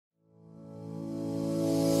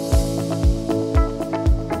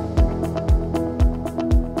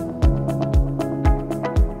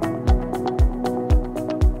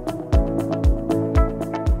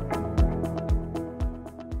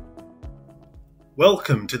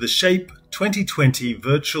Welcome to the SHAPE 2020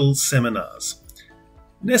 virtual seminars.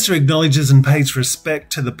 NSW acknowledges and pays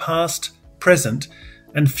respect to the past, present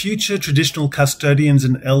and future traditional custodians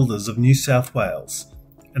and elders of New South Wales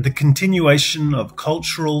and the continuation of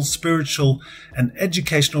cultural, spiritual and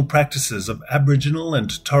educational practices of Aboriginal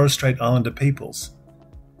and Torres Strait Islander peoples.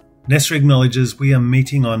 NSW acknowledges we are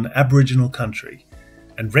meeting on Aboriginal country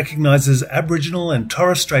and recognises Aboriginal and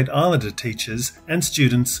Torres Strait Islander teachers and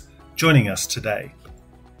students joining us today.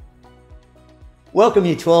 Welcome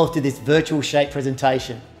Year 12 to this virtual SHAPE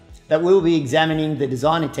presentation that will be examining the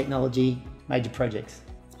design and technology major projects.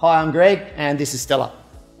 Hi, I'm Greg and this is Stella.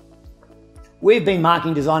 We've been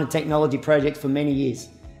marking design and technology projects for many years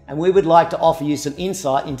and we would like to offer you some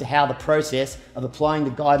insight into how the process of applying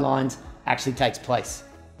the guidelines actually takes place.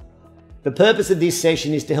 The purpose of this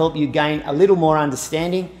session is to help you gain a little more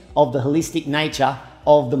understanding of the holistic nature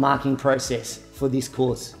of the marking process for this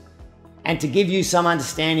course, and to give you some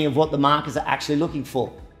understanding of what the markers are actually looking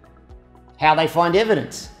for, how they find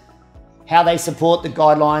evidence, how they support the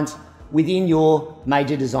guidelines within your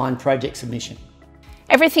major design project submission.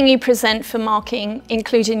 Everything you present for marking,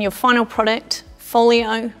 including your final product,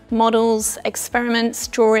 folio, models, experiments,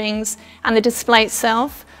 drawings, and the display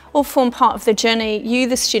itself, all form part of the journey you,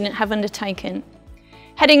 the student, have undertaken.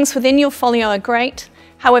 Headings within your folio are great,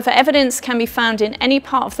 however, evidence can be found in any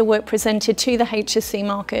part of the work presented to the HSC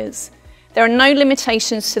markers. There are no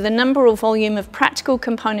limitations to the number or volume of practical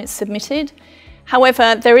components submitted.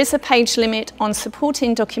 However, there is a page limit on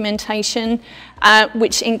supporting documentation,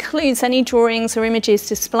 which includes any drawings or images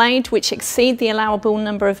displayed which exceed the allowable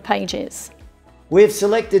number of pages. We've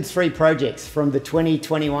selected 3 projects from the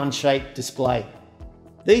 2021 SHAPE display.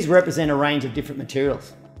 These represent a range of different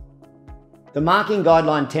materials. The marking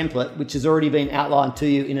guideline template, which has already been outlined to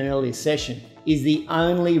you in an earlier session, is the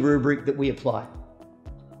only rubric that we apply.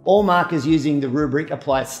 All markers using the rubric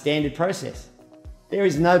apply a standard process. There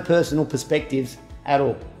is no personal perspectives at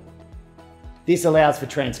all. This allows for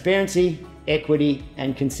transparency, equity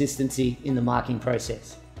and consistency in the marking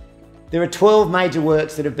process. There are 12 major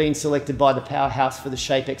works that have been selected by the Powerhouse for the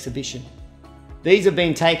SHAPE exhibition. These have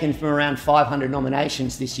been taken from around 500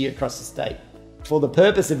 nominations this year across the state. For the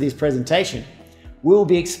purpose of this presentation, we'll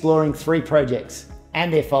be exploring 3 projects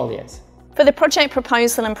and their folios. For the project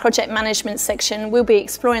proposal and project management section, we'll be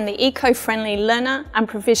exploring the eco-friendly learner and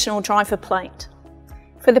provisional driver plate.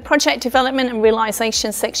 For the project development and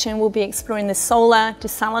realisation section, we'll be exploring the solar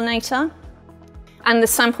desalinator and the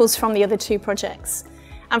samples from the other 2 projects.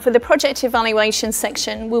 And for the project evaluation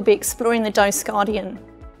section, we'll be exploring the Dose Guardian.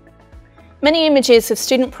 Many images of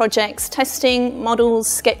student projects, testing, models,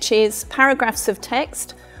 sketches, paragraphs of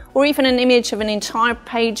text, or even an image of an entire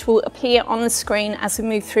page will appear on the screen as we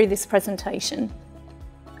move through this presentation.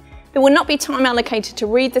 There will not be time allocated to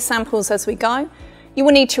read the samples as we go. You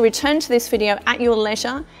will need to return to this video at your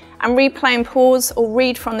leisure and replay and pause or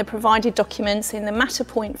read from the provided documents in the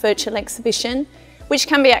Matterpoint virtual exhibition, which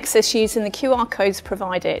can be accessed using the QR codes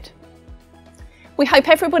provided. We hope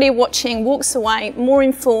everybody watching walks away more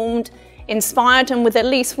informed, inspired and with at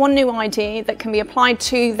least one new idea that can be applied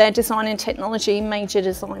to their design and technology major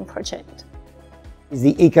design project. Is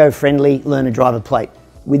the eco-friendly learner driver plate.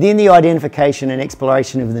 Within the identification and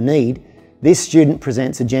exploration of the need, this student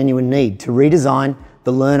presents a genuine need to redesign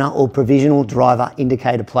the learner or provisional driver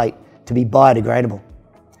indicator plate to be biodegradable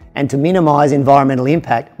and to minimise environmental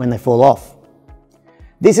impact when they fall off.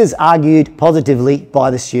 This is argued positively by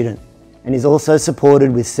the student and is also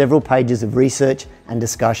supported with several pages of research and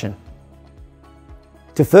discussion.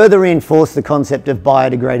 To further reinforce the concept of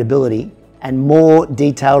biodegradability and more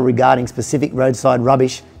detail regarding specific roadside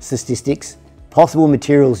rubbish statistics, possible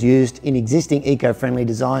materials used in existing eco-friendly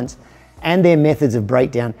designs and their methods of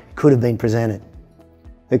breakdown could have been presented.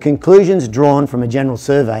 The conclusions drawn from a general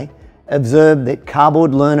survey observed that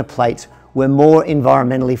cardboard learner plates were more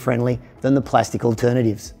environmentally friendly than the plastic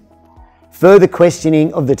alternatives. Further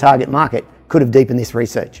questioning of the target market could have deepened this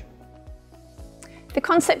research. The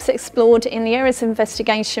concepts explored in the areas of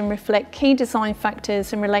investigation reflect key design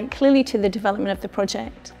factors and relate clearly to the development of the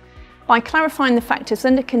project. By clarifying the factors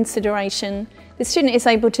under consideration, the student is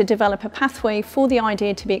able to develop a pathway for the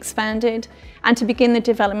idea to be expanded and to begin the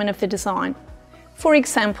development of the design. For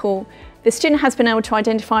example, the student has been able to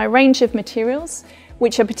identify a range of materials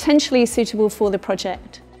which are potentially suitable for the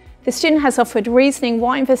project. The student has offered reasoning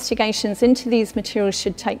why investigations into these materials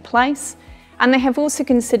should take place, and they have also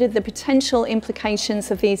considered the potential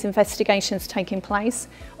implications of these investigations taking place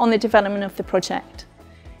on the development of the project.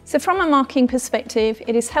 So from a marking perspective,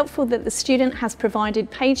 it is helpful that the student has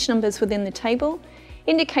provided page numbers within the table,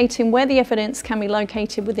 indicating where the evidence can be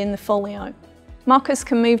located within the folio. Markers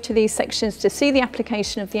can move to these sections to see the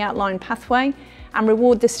application of the outlined pathway and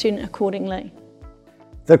reward the student accordingly.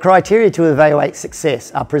 The criteria to evaluate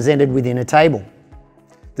success are presented within a table.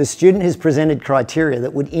 The student has presented criteria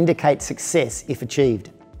that would indicate success if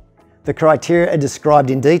achieved. The criteria are described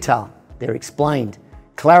in detail. They're explained,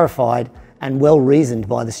 clarified, and well reasoned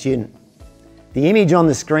by the student. The image on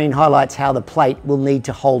the screen highlights how the plate will need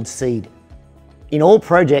to hold seed. In all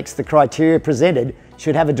projects, the criteria presented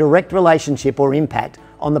should have a direct relationship or impact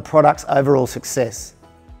on the product's overall success.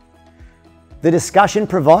 The discussion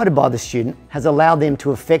provided by the student has allowed them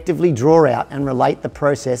to effectively draw out and relate the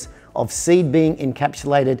process of seed being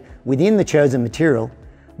encapsulated within the chosen material,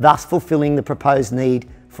 thus fulfilling the proposed need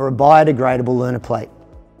for a biodegradable learner plate.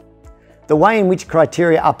 The way in which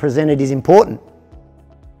criteria are presented is important,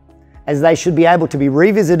 as they should be able to be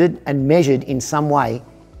revisited and measured in some way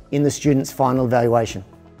in the student's final evaluation.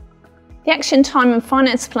 The action time and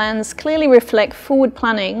finance plans clearly reflect forward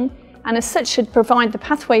planning and as such should provide the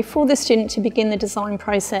pathway for the student to begin the design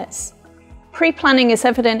process. Pre-planning is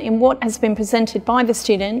evident in what has been presented by the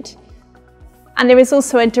student, and there is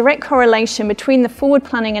also a direct correlation between the forward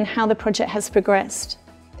planning and how the project has progressed.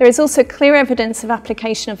 There is also clear evidence of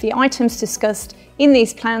application of the items discussed in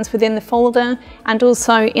these plans within the folder and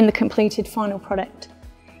also in the completed final product.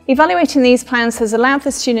 Evaluating these plans has allowed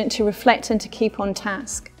the student to reflect and to keep on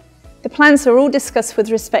task. The plans are all discussed with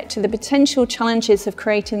respect to the potential challenges of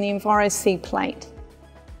creating the EnviroSeed plate.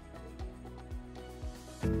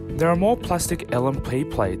 There are more plastic LMP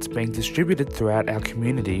plates being distributed throughout our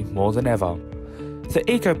community more than ever. The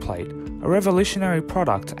EcoPlate, a revolutionary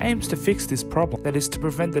product, aims to fix this problem, that is to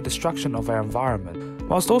prevent the destruction of our environment,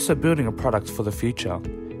 whilst also building a product for the future.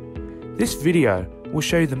 This video will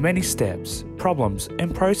show you the many steps, problems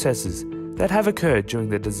and processes that have occurred during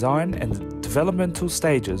the design and the developmental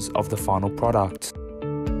stages of the final product.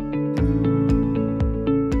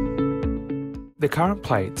 The current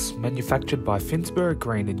plates, manufactured by Finsbury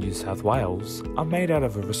Green in New South Wales, are made out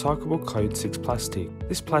of a recyclable Code 6 plastic.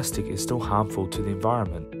 This plastic is still harmful to the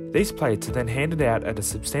environment. These plates are then handed out at a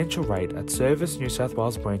substantial rate at Service New South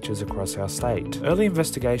Wales branches across our state. Early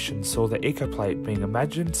investigations saw the EcoPlate being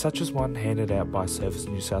imagined such as one handed out by Service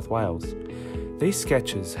New South Wales. These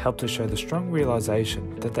sketches help to show the strong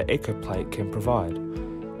realisation that the EcoPlate can provide.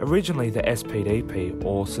 Originally the SPDP,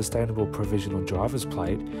 or Sustainable Provisional Driver's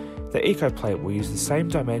Plate, the EcoPlate will use the same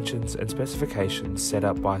dimensions and specifications set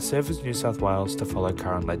up by Service New South Wales to follow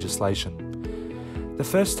current legislation. The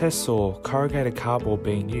first test saw corrugated cardboard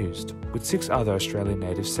being used, with 6 other Australian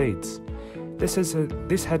native seeds.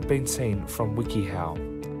 This had been seen from WikiHow.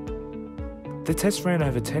 The test ran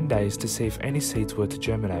over 10 days to see if any seeds were to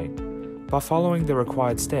germinate. By following the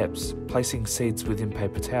required steps, placing seeds within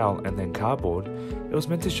paper towel and then cardboard, it was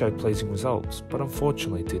meant to show pleasing results, but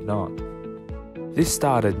unfortunately did not. This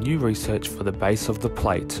started new research for the base of the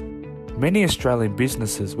plate. Many Australian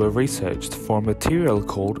businesses were researched for a material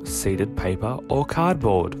called seeded paper or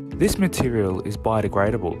cardboard. This material is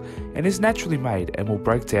biodegradable and is naturally made and will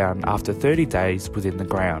break down after 30 days within the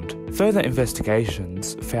ground. Further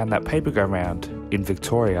investigations found that Paper Go Round in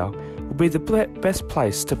Victoria will be the best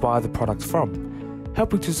place to buy the product from,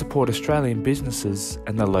 helping to support Australian businesses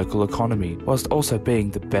and the local economy, whilst also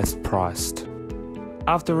being the best priced.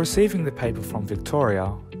 After receiving the paper from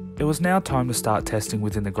Victoria, it was now time to start testing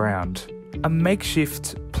within the ground. A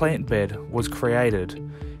makeshift plant bed was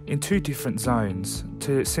created in 2 different zones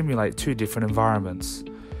to simulate 2 different environments.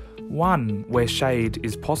 One where shade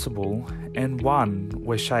is possible and one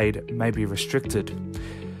where shade may be restricted.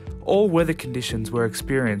 All weather conditions were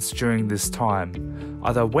experienced during this time,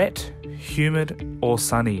 either wet, humid or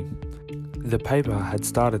sunny. The paper had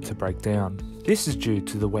started to break down. This is due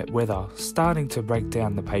to the wet weather starting to break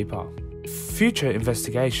down the paper. Future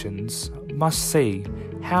investigations must see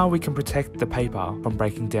how we can protect the paper from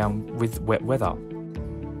breaking down with wet weather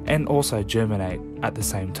and also germinate at the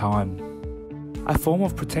same time. A form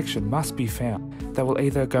of protection must be found that will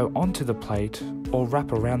either go onto the plate or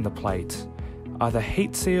wrap around the plate, either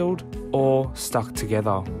heat sealed or stuck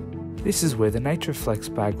together. This is where the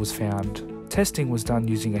NatureFlex bag was found. Testing was done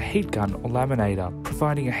using a heat gun or laminator,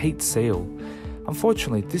 providing a heat seal.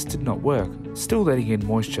 Unfortunately, this did not work, still letting in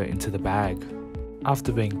moisture into the bag.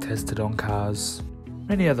 After being tested on cars,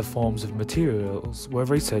 many other forms of materials were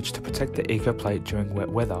researched to protect the EcoPlate during wet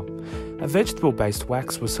weather. A vegetable-based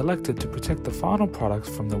wax was selected to protect the final product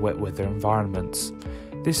from the wet weather environments.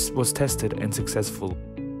 This was tested and successful.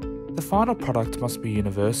 The final product must be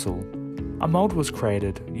universal. A mould was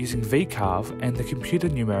created using VCarve and the computer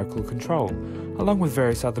numerical control, along with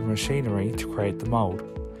various other machinery to create the mould.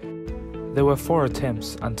 There were 4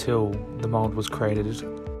 attempts until the mould was created.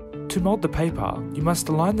 To mould the paper, you must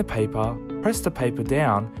align the paper, press the paper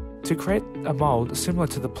down to create a mould similar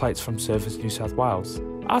to the plates from Surface New South Wales.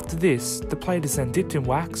 After this, the plate is then dipped in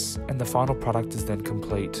wax and the final product is then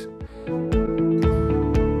complete.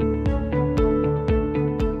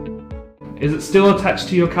 Is it still attached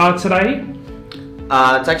to your car today?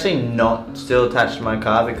 It's actually not still attached to my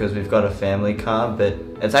car because we've got a family car, but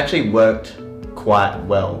it's actually worked quite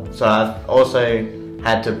well. So I've also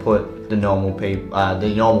had to put the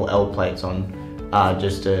normal L plates on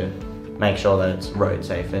just to make sure that it's road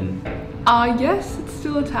safe. And yes, it's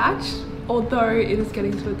still attached, although it is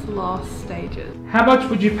getting to its last stages. How much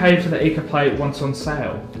would you pay for the EcoPlate once on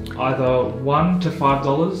sale? Either $1 to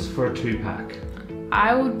 $5 for a 2-pack.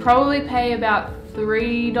 I would probably pay about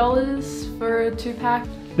 $3 for a 2-pack.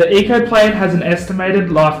 The EcoPlate has an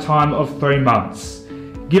estimated lifetime of 3 months.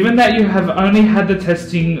 Given that you have only had the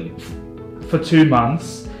testing for 2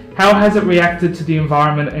 months, how has it reacted to the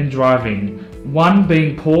environment and driving? 1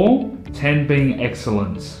 being poor, 10 being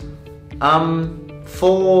excellent.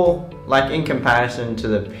 In comparison to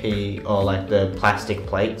the the plastic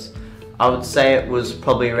plates, I would say it was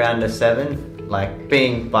probably around a 7.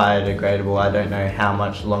 Being biodegradable, I don't know how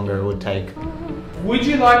much longer it would take. Would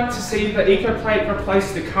you like to see the EcoPlate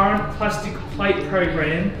replace the current plastic plate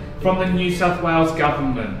program from the New South Wales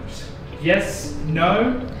government? Yes,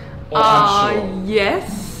 no, or unsure?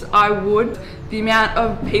 Yes, I would. The amount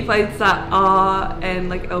of P plates that are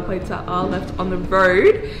and L plates that are left on the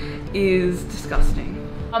road is disgusting.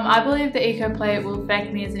 I believe the EcoPlate will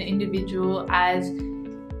affect me as an individual, as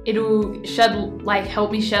it'll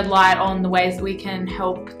help me shed light on the ways that we can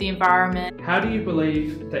help the environment. How do you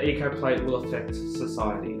believe the EcoPlate will affect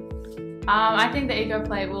society? I think the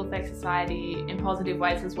EcoPlate will affect society in positive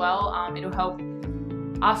ways as well. It'll help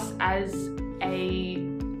us as a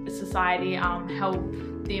society help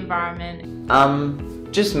the environment.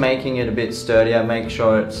 Just making it a bit sturdier, make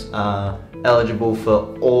sure it's eligible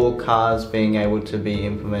for all cars being able to be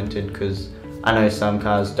implemented, because I know some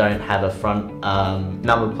cars don't have a front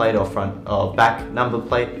number plate or back number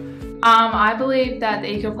plate. I believe that the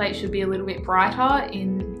EcoPlate should be a little bit brighter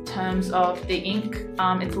in terms of the ink.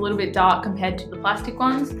 It's a little bit dark compared to the plastic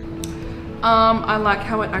ones. I like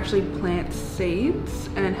how it actually plants seeds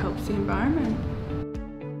and helps the environment.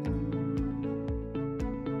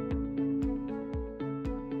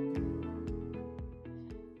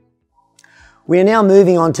 We are now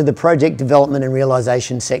moving on to the project development and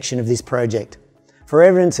realisation section of this project for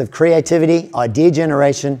evidence of creativity, idea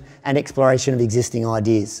generation and exploration of existing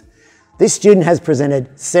ideas. This student has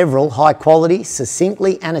presented several high quality,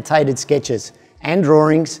 succinctly annotated sketches and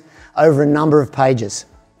drawings over a number of pages.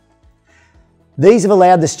 These have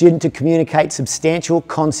allowed the student to communicate substantial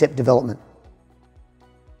concept development,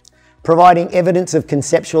 providing evidence of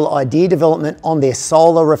conceptual idea development on their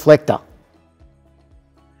solar reflector,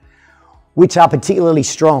 which are particularly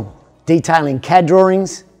strong, detailing CAD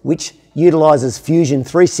drawings, which utilises Fusion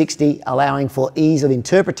 360, allowing for ease of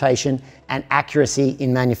interpretation and accuracy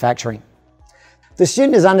in manufacturing. The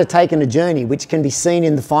student has undertaken a journey which can be seen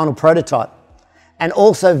in the final prototype and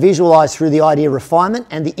also visualised through the idea refinement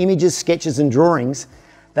and the images, sketches and drawings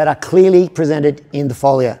that are clearly presented in the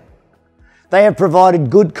folio. They have provided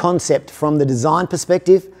good concept from the design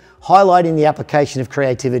perspective, highlighting the application of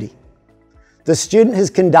creativity. The student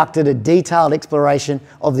has conducted a detailed exploration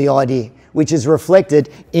of the idea, which is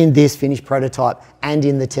reflected in this finished prototype and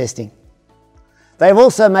in the testing. They have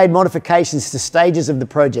also made modifications to stages of the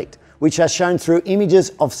project, which are shown through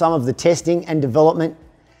images of some of the testing and development,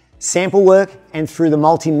 sample work, and through the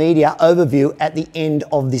multimedia overview at the end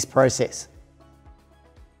of this process.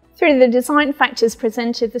 Through the design factors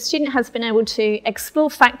presented, the student has been able to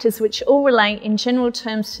explore factors which all relate in general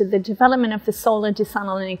terms to the development of the solar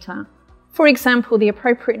desalinator. For example, the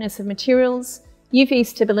appropriateness of materials, UV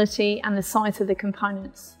stability and the size of the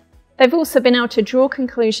components. They've also been able to draw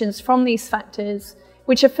conclusions from these factors,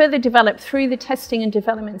 which are further developed through the testing and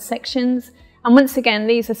development sections, and once again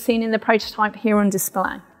these are seen in the prototype here on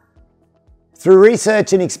display. Through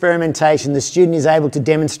research and experimentation, the student is able to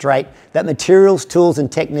demonstrate that materials, tools and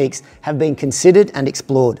techniques have been considered and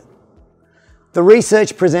explored. The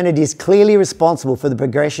research presented is clearly responsible for the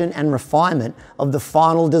progression and refinement of the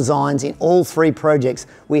final designs in all 3 projects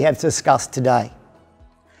we have discussed today.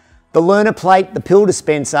 The learner plate, the pill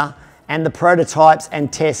dispenser, and the prototypes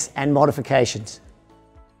and tests and modifications.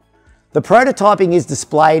 The prototyping is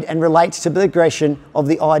displayed and relates to the progression of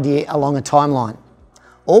the idea along a timeline.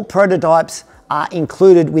 All prototypes are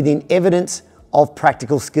included within evidence of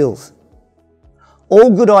practical skills. All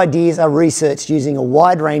good ideas are researched using a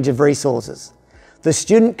wide range of resources. The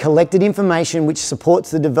student collected information which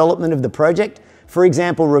supports the development of the project For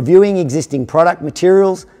example, reviewing existing product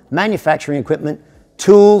materials, manufacturing equipment,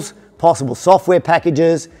 tools, possible software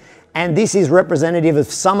packages, and this is representative of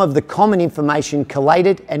some of the common information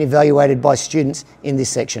collated and evaluated by students in this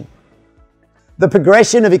section. The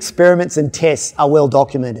progression of experiments and tests are well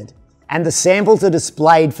documented, and the samples are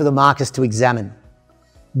displayed for the markers to examine.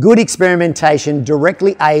 Good experimentation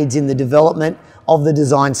directly aids in the development of the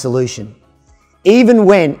design solution, even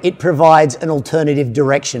when it provides an alternative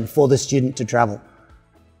direction for the student to travel.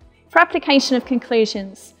 For application of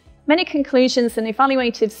conclusions, many conclusions and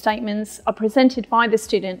evaluative statements are presented by the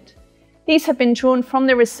student. These have been drawn from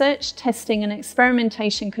the research, testing and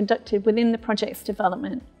experimentation conducted within the project's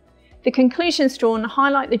development. The conclusions drawn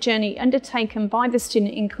highlight the journey undertaken by the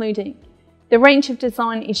student, including the range of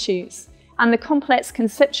design issues and the complex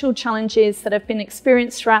conceptual challenges that have been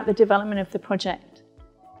experienced throughout the development of the project.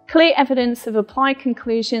 Clear evidence of applied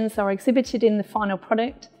conclusions are exhibited in the final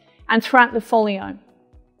product and throughout the folio.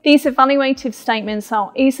 These evaluative statements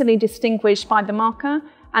are easily distinguished by the marker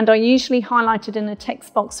and are usually highlighted in a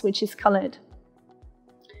text box which is coloured.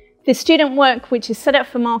 The student work which is set up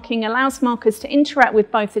for marking allows markers to interact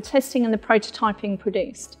with both the testing and the prototyping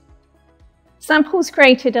produced. Samples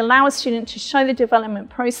created allow a student to show the development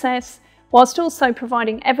process whilst also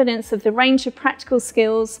providing evidence of the range of practical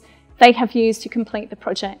skills they have used to complete the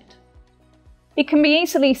project. It can be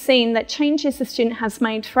easily seen that changes the student has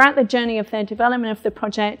made throughout the journey of their development of the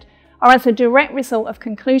project are as a direct result of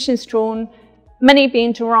conclusions drawn, many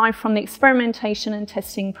being derived from the experimentation and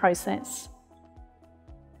testing process.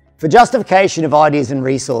 For justification of ideas and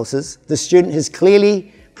resources, the student has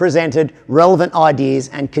clearly presented relevant ideas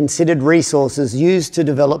and considered resources used to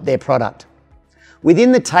develop their product.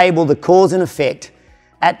 Within the table, the cause and effect,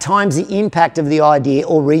 at times the impact of the idea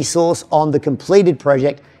or resource on the completed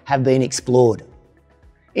project have been explored.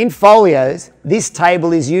 In folios, this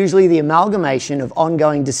table is usually the amalgamation of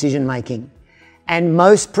ongoing decision making, and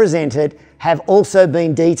most presented have also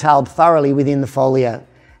been detailed thoroughly within the folio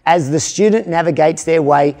as the student navigates their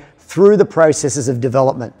way through the processes of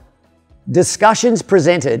development. Discussions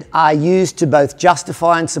presented are used to both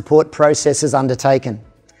justify and support processes undertaken,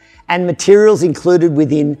 and materials included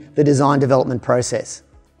within the design development process.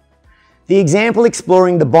 The example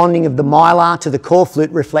exploring the bonding of the mylar to the core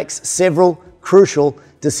flute reflects several crucial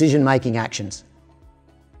decision-making actions.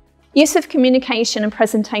 Use of communication and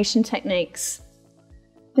presentation techniques.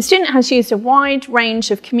 The student has used a wide range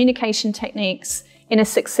of communication techniques in a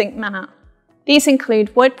succinct manner. These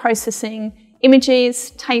include word processing,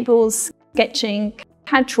 images, tables, sketching,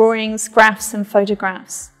 CAD drawings, graphs and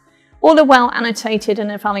photographs. All are well annotated and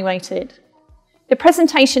evaluated. The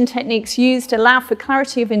presentation techniques used allow for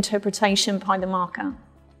clarity of interpretation by the marker.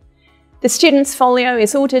 The student's folio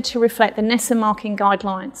is ordered to reflect the NSW marking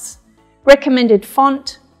guidelines. Recommended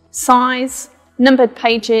font, size, numbered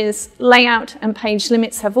pages, layout and page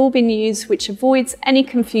limits have all been used, which avoids any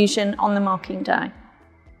confusion on the marking day.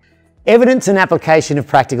 Evidence and application of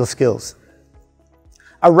practical skills.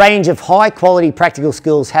 A range of high-quality practical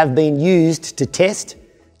skills have been used to test,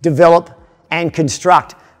 develop and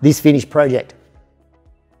construct this finished project.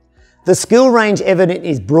 The skill range evident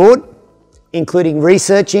is broad, including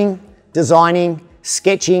researching, designing,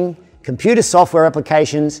 sketching, computer software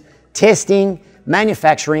applications, testing,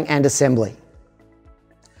 manufacturing and assembly.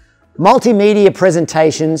 Multimedia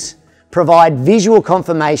presentations provide visual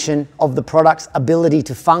confirmation of the product's ability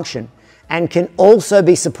to function and can also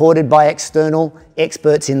be supported by external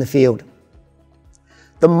experts in the field.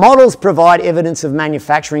 The models provide evidence of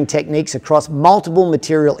manufacturing techniques across multiple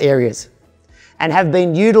material areas and have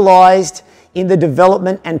been utilised in the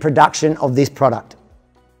development and production of this product.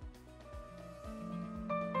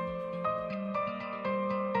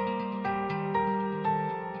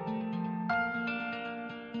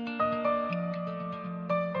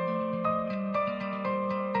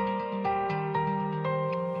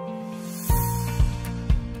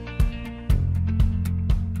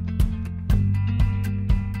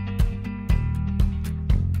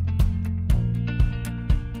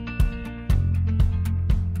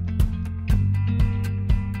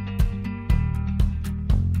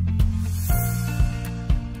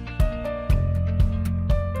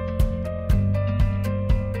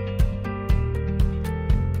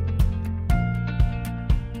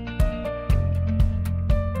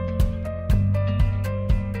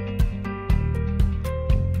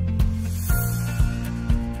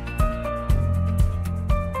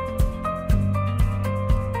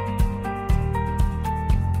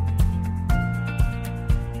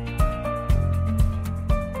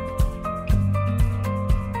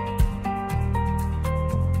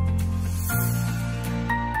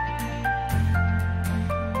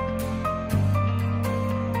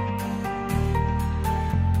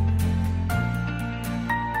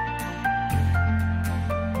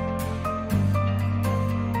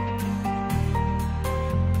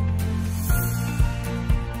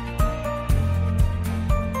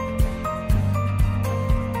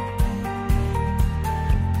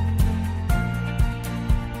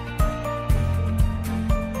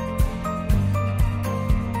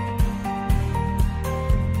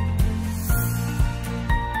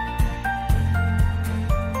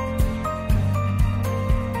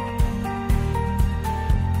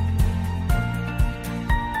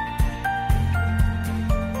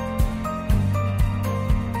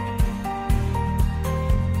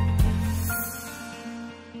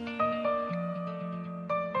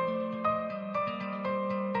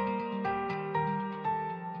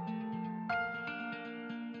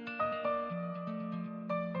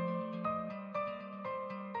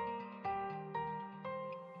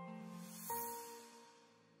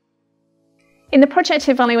 In the project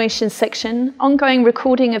evaluation section, ongoing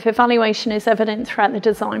recording of evaluation is evident throughout the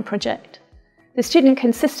design project. The student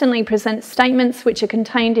consistently presents statements which are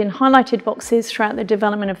contained in highlighted boxes throughout the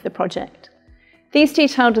development of the project. These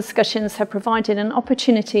detailed discussions have provided an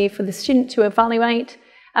opportunity for the student to evaluate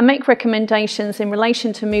and make recommendations in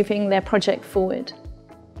relation to moving their project forward.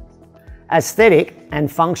 Aesthetic and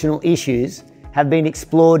functional issues have been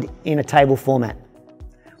explored in a table format,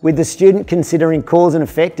 with the student considering cause and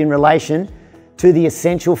effect in relation to the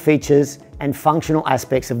essential features and functional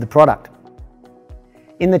aspects of the product.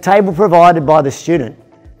 In the table provided by the student,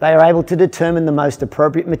 they are able to determine the most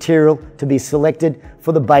appropriate material to be selected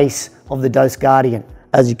for the base of the Dose Guardian,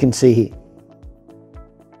 as you can see here.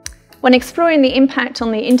 When exploring the impact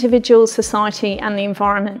on the individual, society and the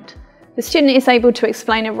environment, the student is able to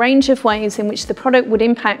explain a range of ways in which the product would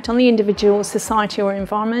impact on the individual, society or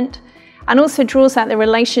environment, and also draws out the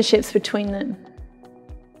relationships between them.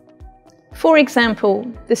 For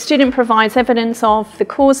example, the student provides evidence of the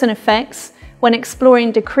cause and effects when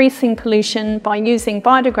exploring decreasing pollution by using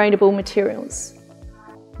biodegradable materials.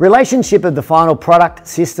 Relationship of the final product,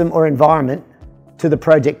 system or environment to the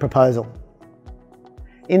project proposal.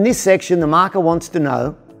 In this section, the marker wants to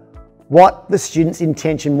know what the student's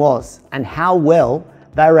intention was and how well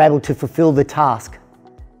they were able to fulfill the task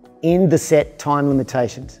in the set time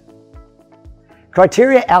limitations.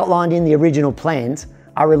 Criteria outlined in the original plans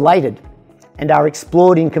are related and are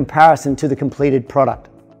explored in comparison to the completed product.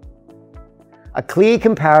 A clear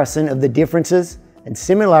comparison of the differences and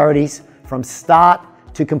similarities from start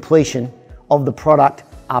to completion of the product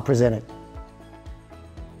are presented.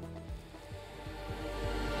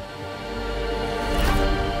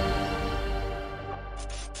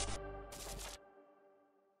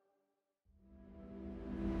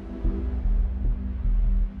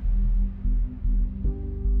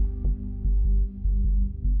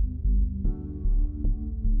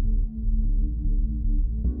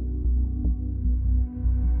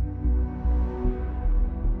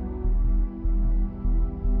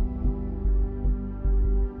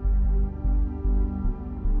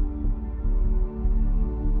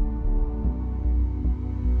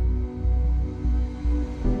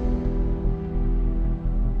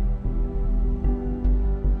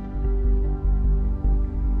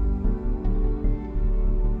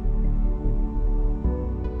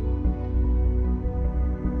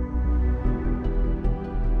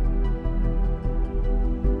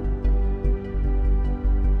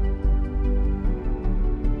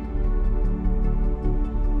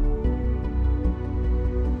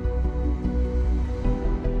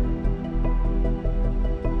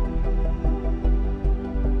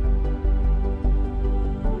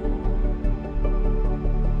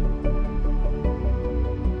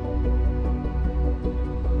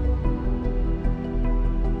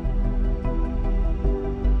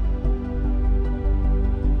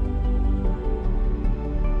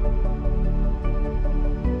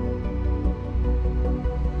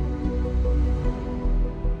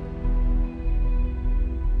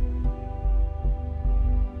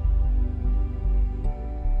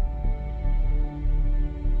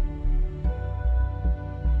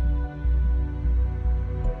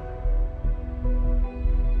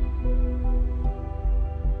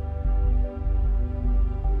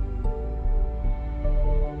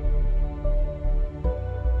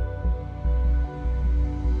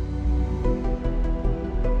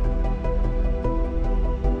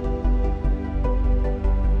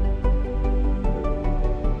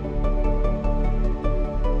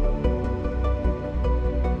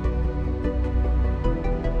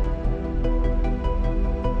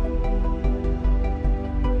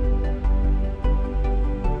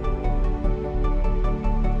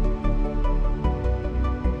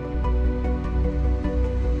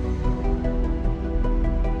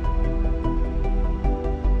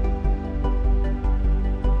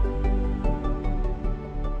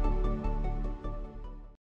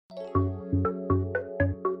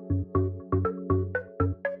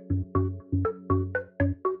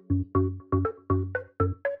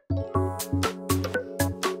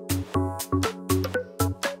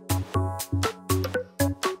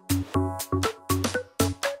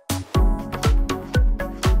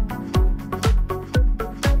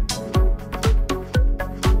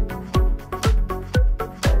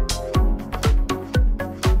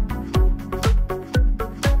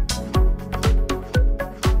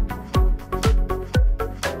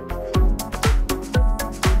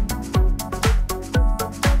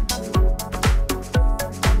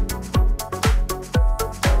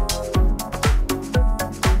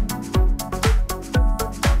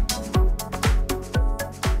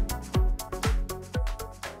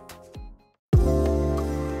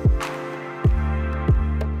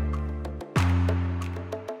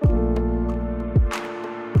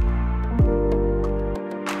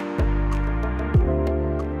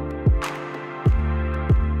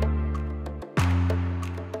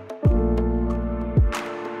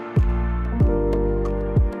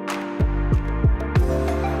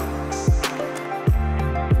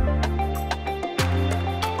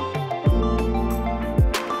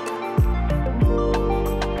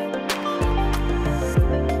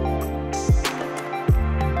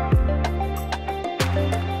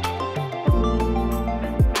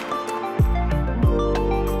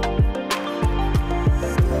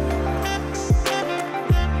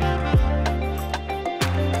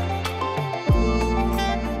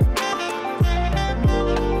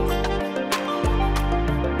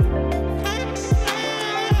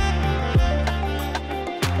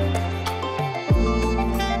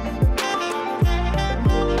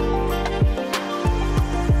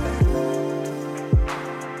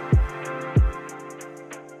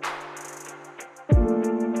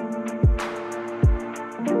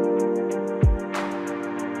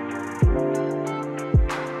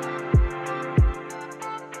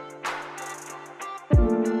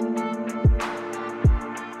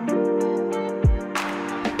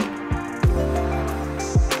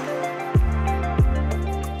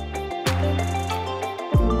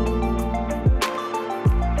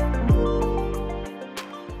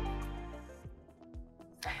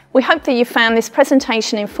 We hope that you found this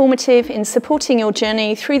presentation informative in supporting your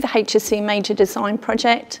journey through the HSC Major Design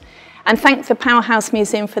Project, and thank the Powerhouse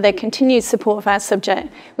Museum for their continued support of our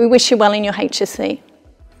subject. We wish you well in your HSC.